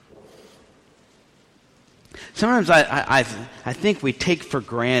Sometimes I think we take for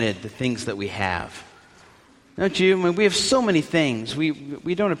granted the things that we have. Don't you? I mean, we have so many things.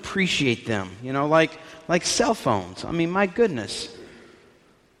 We don't appreciate them, like cell phones. I mean, my goodness.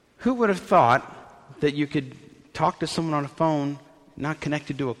 Who would have thought that you could talk to someone on a phone not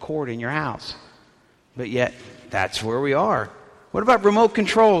connected to a cord in your house? But yet, that's where we are. What about remote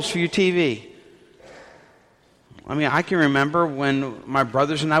controls for your TV? I mean, I can remember when my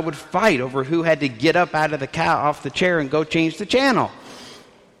brothers and I would fight over who had to get up out of off the chair and go change the channel.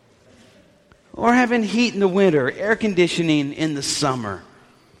 Or having heat in the winter, air conditioning in the summer.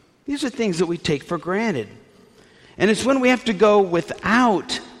 These are things that we take for granted. And it's when we have to go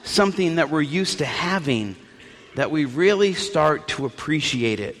without something that we're used to having that we really start to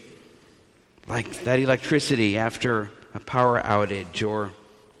appreciate it. Like that electricity after a power outage, or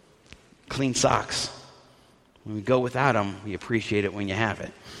clean socks. When we go without them, we appreciate it when you have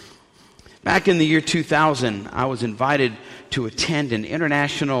it. Back in the year 2000, I was invited to attend an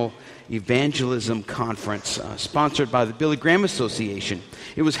international evangelism conference sponsored by the Billy Graham Association.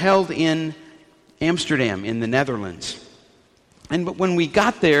 It was held in Amsterdam in the Netherlands. And when we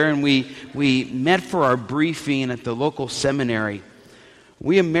got there and we met for our briefing at the local seminary,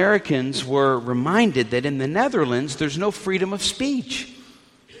 we Americans were reminded that in the Netherlands, there's no freedom of speech.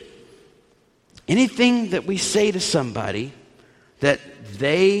 Anything that we say to somebody that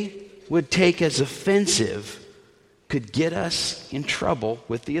they would take as offensive could get us in trouble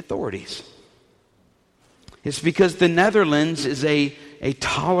with the authorities. It's because the Netherlands is a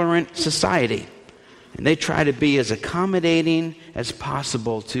tolerant society, and they try to be as accommodating as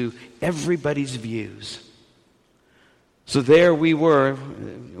possible to everybody's views. So there we were,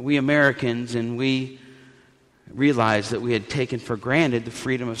 we Americans, and we realized that we had taken for granted the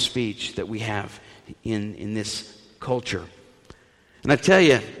freedom of speech that we have in this culture. And I tell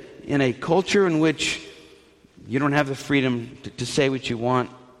you, in a culture in which you don't have the freedom to say what you want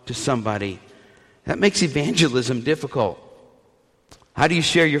to somebody, that makes evangelism difficult. How do you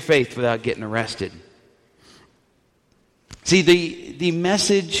share your faith without getting arrested? See, the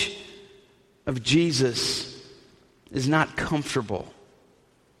message of Jesus is not comfortable.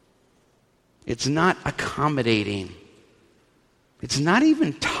 It's not accommodating. It's not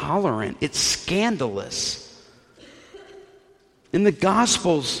even tolerant. It's scandalous. In the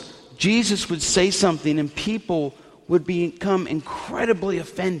Gospels, Jesus would say something and people would become incredibly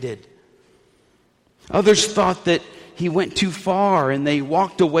offended. Others thought that he went too far and they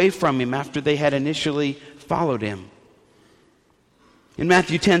walked away from him after they had initially followed him. In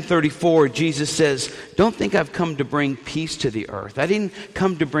Matthew 10:34, Jesus says, "Don't think I've come to bring peace to the earth. I didn't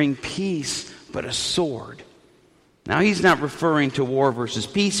come to bring peace, but a sword." Now, he's not referring to war versus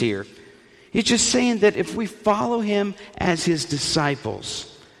peace here. He's just saying that if we follow him as his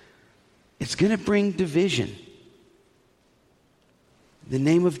disciples, it's going to bring division. The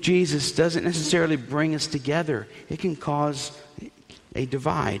name of Jesus doesn't necessarily bring us together. It can cause a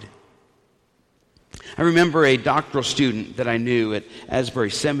divide. I remember a doctoral student that I knew at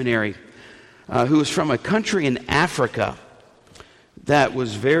Asbury Seminary who was from a country in Africa that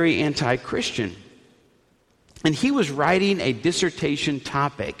was very anti-Christian. And he was writing a dissertation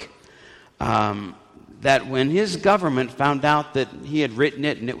topic that when his government found out that he had written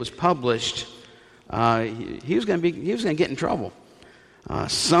it and it was published, he was going to get in trouble.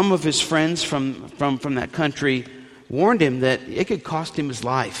 Some of his friends from that country warned him that it could cost him his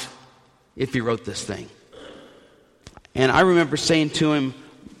life if he wrote this thing. And I remember saying to him,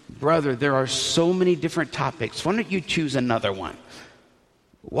 "Brother, there are so many different topics. Why don't you choose another one?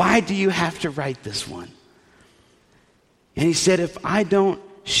 Why do you have to write this one?" And he said, "If I don't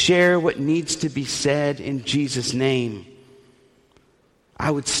share what needs to be said in Jesus' name,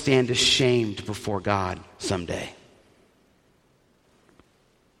 I would stand ashamed before God someday."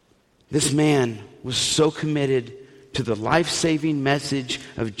 This man was so committed to the life-saving message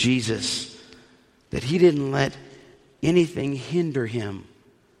of Jesus that he didn't let anything hinder him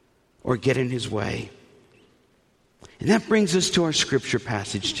or get in his way. And that brings us to our scripture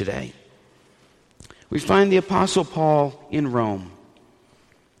passage today. We find the Apostle Paul in Rome,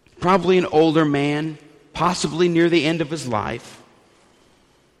 probably an older man, possibly near the end of his life.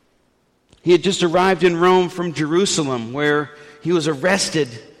 He had just arrived in Rome from Jerusalem, where he was arrested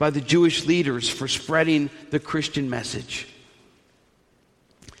by the Jewish leaders for spreading the Christian message.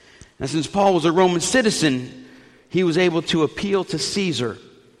 Now, since Paul was a Roman citizen, he was able to appeal to Caesar,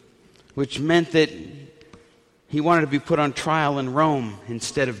 which meant that he wanted to be put on trial in Rome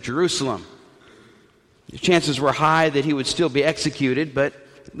instead of Jerusalem. The chances were high that he would still be executed, but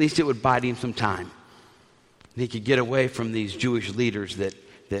at least it would buy him some time. He could get away from these Jewish leaders that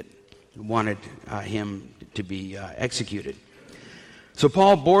wanted him to be executed. So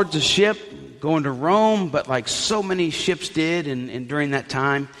Paul boards a ship going to Rome, but like so many ships did, and during that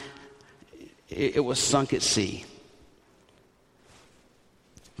time, it was sunk at sea.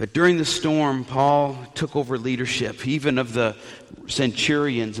 But during the storm, Paul took over leadership, even of the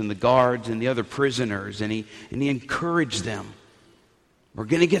centurions and the guards and the other prisoners, and he encouraged them. We're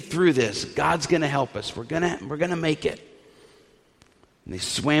going to get through this. God's going to help us. We're going to make it. And they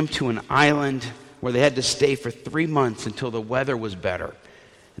swam to an island where they had to stay for 3 months until the weather was better.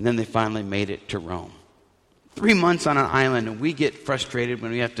 And then they finally made it to Rome. 3 months on an island, and we get frustrated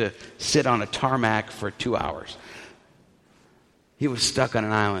when we have to sit on a tarmac for 2 hours. He was stuck on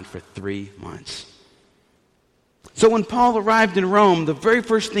an island for 3 months. So when Paul arrived in Rome, the very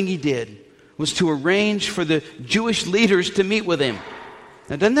first thing he did was to arrange for the Jewish leaders to meet with him.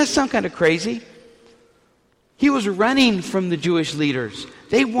 Now, doesn't that sound kind of crazy? He was running from the Jewish leaders.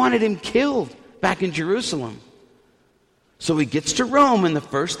 They wanted him killed back in Jerusalem. So he gets to Rome, and the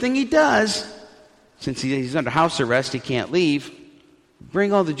first thing he does, since he's under house arrest, he can't leave,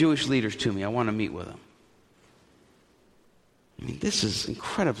 bring all the Jewish leaders to me. I want to meet with them. I mean, this is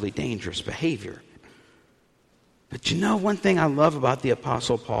incredibly dangerous behavior. But you know, one thing I love about the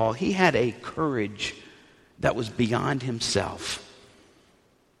Apostle Paul, he had a courage that was beyond himself.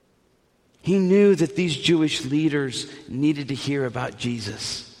 He knew that these Jewish leaders needed to hear about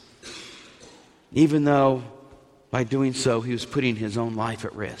Jesus, even though by doing so he was putting his own life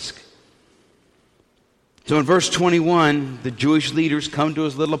at risk. So in verse 21, the Jewish leaders come to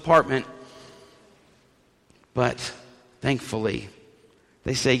his little apartment, but thankfully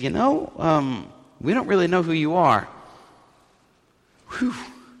they say, we don't really know who you are. Whew.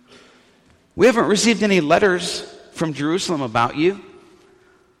 We haven't received any letters from Jerusalem about you.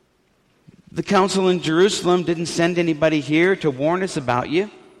 The council in Jerusalem didn't send anybody here to warn us about you.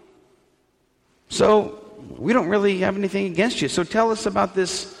 So we don't really have anything against you. So tell us about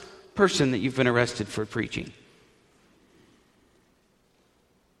this person that you've been arrested for preaching.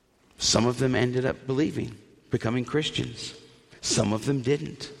 Some of them ended up believing, becoming Christians. Some of them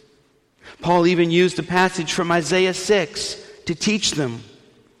didn't. Paul even used a passage from Isaiah 6 to teach them.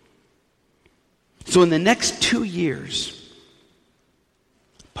 So in the next 2 years,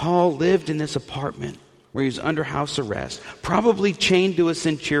 Paul lived in this apartment where he was under house arrest, probably chained to a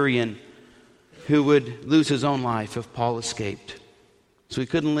centurion who would lose his own life if Paul escaped. So he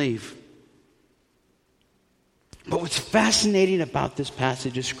couldn't leave. But what's fascinating about this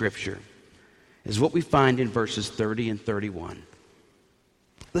passage of Scripture is what we find in verses 30 and 31.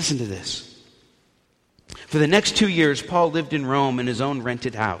 Listen to this. For the next 2 years, Paul lived in Rome in his own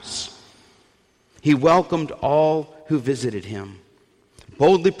rented house. He welcomed all who visited him,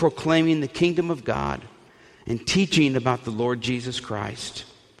 boldly proclaiming the kingdom of God and teaching about the Lord Jesus Christ.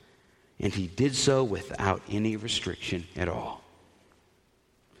 And he did so without any restriction at all.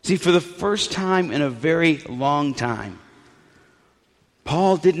 See, for the first time in a very long time,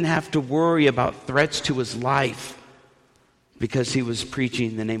 Paul didn't have to worry about threats to his life because he was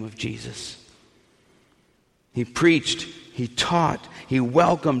preaching the name of Jesus. He preached, he taught, he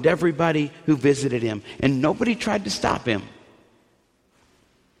welcomed everybody who visited him, and nobody tried to stop him.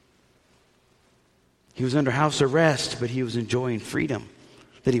 He was under house arrest, but he was enjoying freedom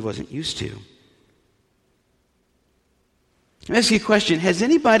that he wasn't used to. Let me ask you a question. Has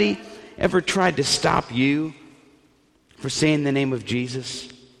anybody ever tried to stop you for saying the name of Jesus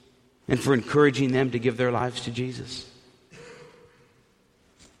and for encouraging them to give their lives to Jesus?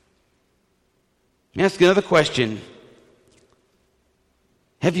 Let me ask another question.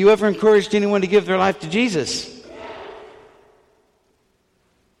 Have you ever encouraged anyone to give their life to Jesus?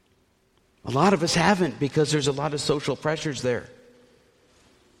 A lot of us haven't because there's a lot of social pressures there.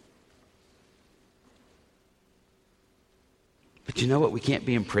 But you know what? We can't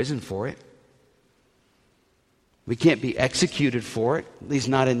be in prison for it. We can't be executed for it, at least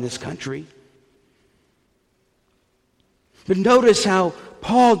not in this country. But notice how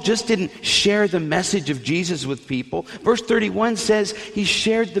Paul just didn't share the message of Jesus with people. Verse 31 says he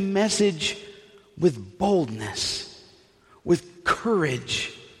shared the message with boldness, with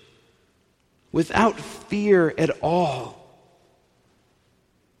courage, without fear at all.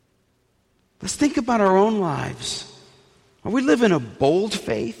 Let's think about our own lives. Are we living a bold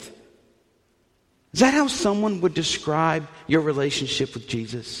faith? Is that how someone would describe your relationship with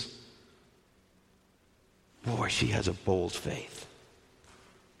Jesus? Boy, she has a bold faith.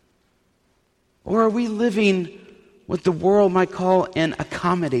 Or are we living what the world might call an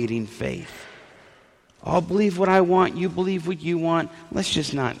accommodating faith? I'll believe what I want, you believe what you want. Let's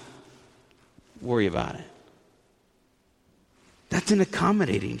just not worry about it. That's an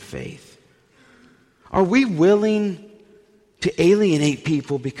accommodating faith. Are we willing to alienate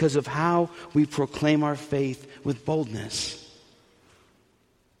people because of how we proclaim our faith with boldness?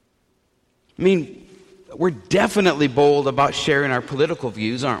 I mean, we're definitely bold about sharing our political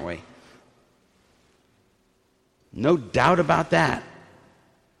views, aren't we? No doubt about that.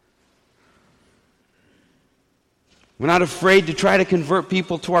 We're not afraid to try to convert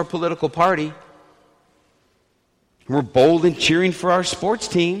people to our political party. We're bold in cheering for our sports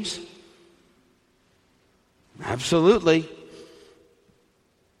teams. Absolutely.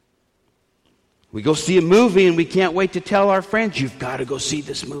 We go see a movie and we can't wait to tell our friends, you've got to go see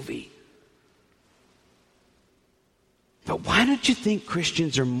this movie. But why don't you think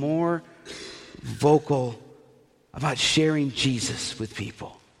Christians are more vocal about sharing Jesus with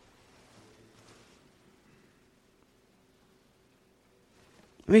people?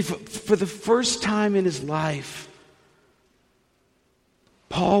 I mean, for the first time in his life,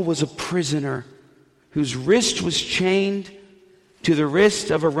 Paul was a prisoner whose wrist was chained to the wrist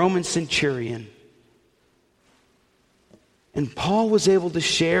of a Roman centurion. And Paul was able to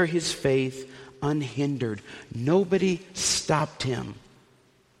share his faith unhindered. Nobody stopped him.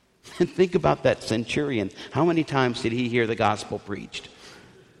 And think about that centurion. How many times did he hear the gospel preached?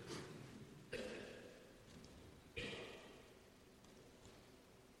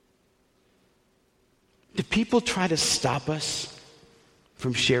 Do people try to stop us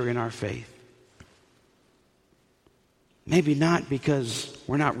from sharing our faith? Maybe not, because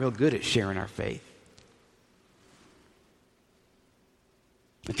we're not real good at sharing our faith.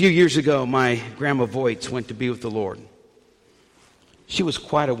 A few years ago, my grandma Voits went to be with the Lord. She was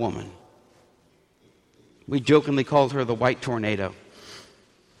quite a woman. We jokingly called her the white tornado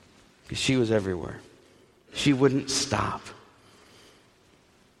because she was everywhere. She wouldn't stop.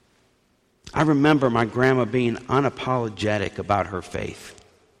 I remember my grandma being unapologetic about her faith.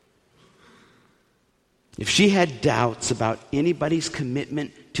 If she had doubts about anybody's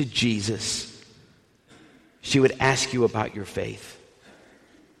commitment to Jesus, she would ask you about your faith.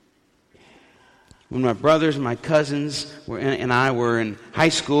 When my brothers and my cousins and I were in high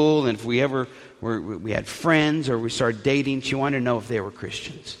school, and if we had friends or we started dating, she wanted to know if they were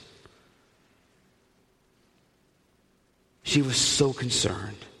Christians. She was so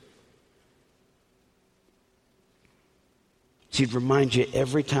concerned. She'd remind you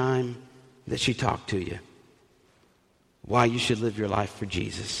every time that she talked to you why you should live your life for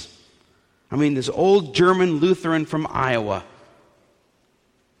Jesus. I mean, this old German Lutheran from Iowa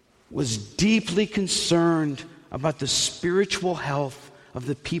was deeply concerned about the spiritual health of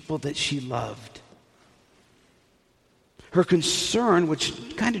the people that she loved. Her concern,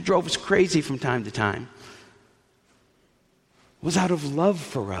 which kind of drove us crazy from time to time, was out of love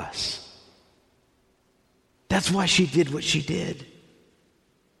for us. That's why she did what she did.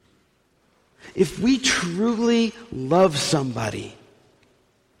 If we truly love somebody,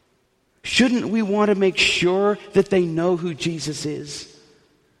 shouldn't we want to make sure that they know who Jesus is?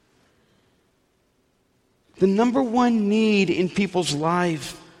 The number one need in people's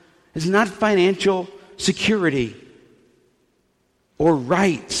life is not financial security or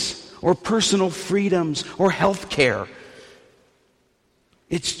rights or personal freedoms or health care.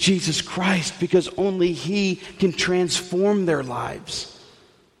 It's Jesus Christ, because only He can transform their lives.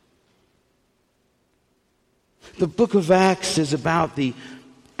 The book of Acts is about the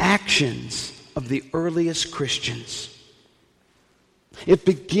actions of the earliest Christians. It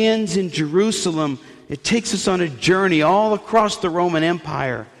begins in Jerusalem. It takes us on a journey all across the Roman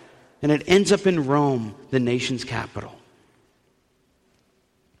Empire, and it ends up in Rome, the nation's capital.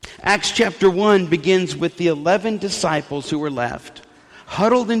 Acts chapter 1 begins with the 11 disciples who were left,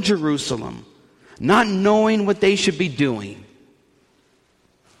 huddled in Jerusalem, not knowing what they should be doing.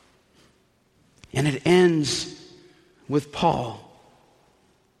 And it ends with Paul,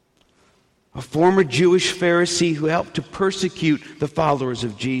 a former Jewish Pharisee who helped to persecute the followers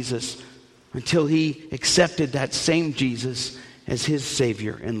of Jesus until he accepted that same Jesus as his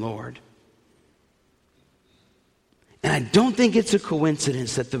Savior and Lord. And I don't think it's a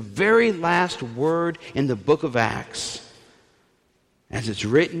coincidence that the very last word in the book of Acts, as it's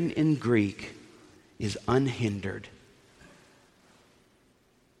written in Greek, is unhindered.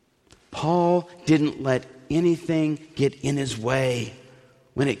 Paul didn't let anything get in his way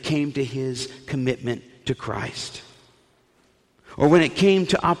when it came to his commitment to Christ, or when it came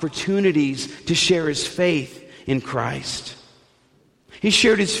to opportunities to share his faith in Christ. He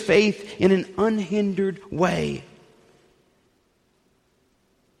shared his faith in an unhindered way.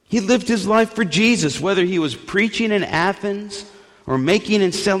 He lived his life for Jesus, whether he was preaching in Athens or making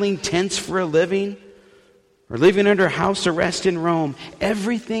and selling tents for a living, or living under house arrest in Rome.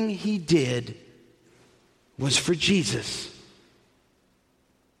 Everything he did was for Jesus.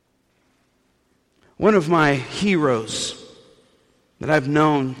 One of my heroes that I've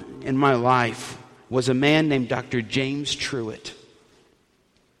known in my life was a man named Dr. James Truitt.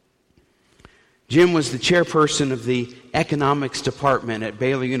 Jim was the chairperson of the economics department at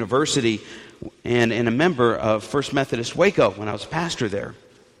Baylor University and a member of First Methodist Waco when I was pastor there.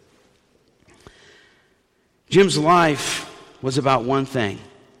 Jim's life was about one thing.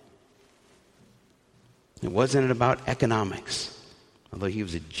 It wasn't about economics, although he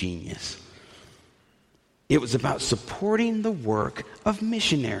was a genius. It was about supporting the work of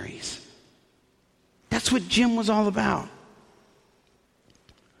missionaries. That's what Jim was all about.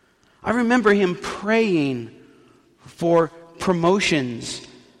 I remember him praying for promotions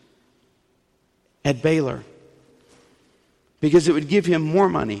at Baylor because it would give him more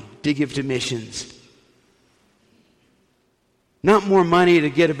money to give to missions. Not more money to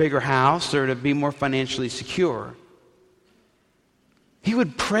get a bigger house or to be more financially secure. He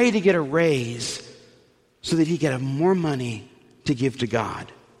would pray to get a raise so that he could have more money to give to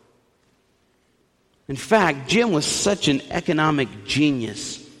God. In fact, Jim was such an economic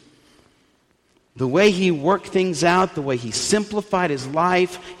genius. The way he worked things out, the way he simplified his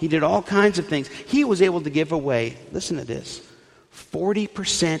life, he did all kinds of things. He was able to give away, listen to this,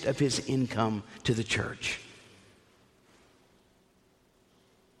 40% of his income to the church.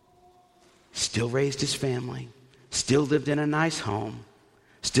 Still raised his family, still lived in a nice home,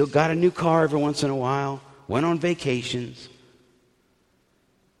 still got a new car every once in a while, went on vacations.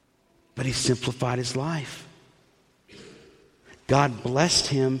 But he simplified his life. God blessed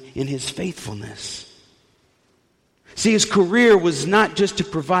him in his faithfulness. See, his career was not just to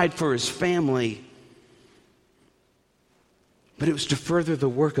provide for his family, but it was to further the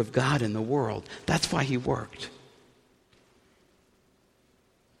work of God in the world. That's why he worked.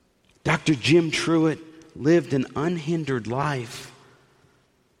 Dr. Jim Truitt lived an unhindered life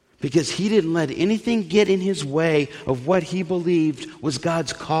because he didn't let anything get in his way of what he believed was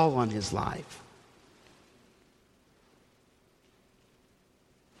God's call on his life.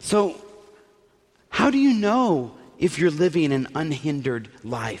 So, how do you know if you're living an unhindered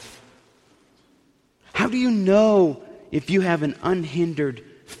life? How do you know if you have an unhindered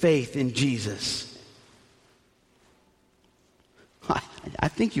faith in Jesus? I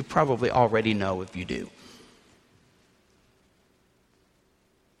think you probably already know if you do.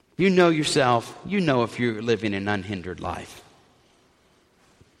 You know yourself, you know if you're living an unhindered life.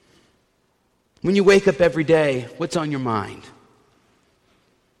 When you wake up every day, what's on your mind?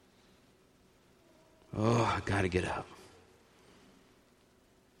 Oh, I got to get up.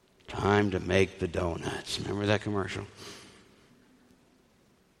 Time to make the donuts. Remember that commercial?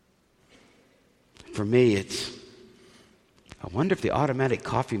 For me, I wonder if the automatic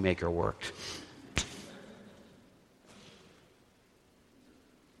coffee maker worked.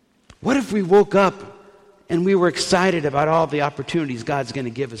 What if we woke up and we were excited about all the opportunities God's going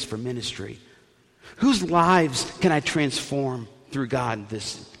to give us for ministry? Whose lives can I transform through God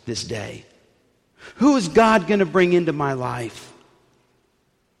this day? Who is God going to bring into my life?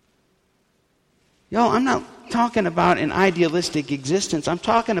 Y'all, I'm not talking about an idealistic existence. I'm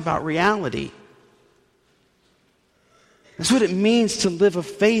talking about reality. That's what it means to live a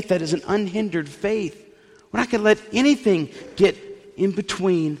faith that is an unhindered faith. We're not going to let anything get in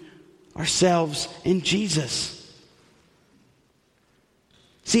between ourselves and Jesus.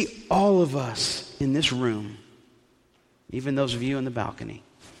 See, all of us in this room, even those of you in the balcony,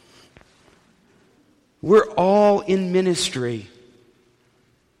 we're all in ministry.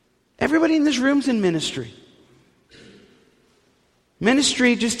 Everybody in this room's in ministry.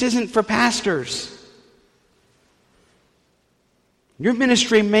 Ministry just isn't for pastors. Your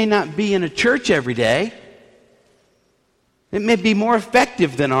ministry may not be in a church every day. It may be more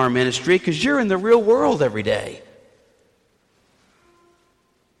effective than our ministry because you're in the real world every day.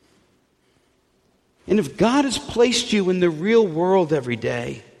 And if God has placed you in the real world every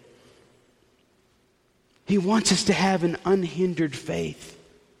day, He wants us to have an unhindered faith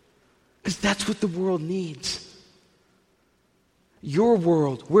because that's what the world needs. Your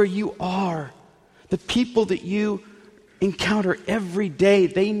world, where you are, the people that you encounter every day,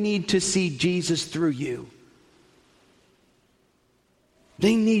 they need to see Jesus through you.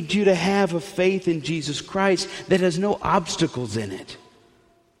 They need you to have a faith in Jesus Christ that has no obstacles in it.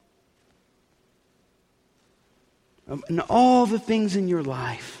 And all the things in your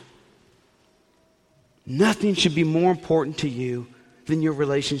life, nothing should be more important to you than your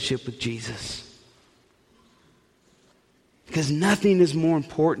relationship with Jesus. Because nothing is more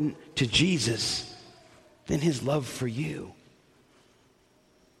important to Jesus than his love for you.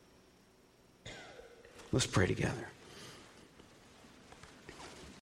 Let's pray together.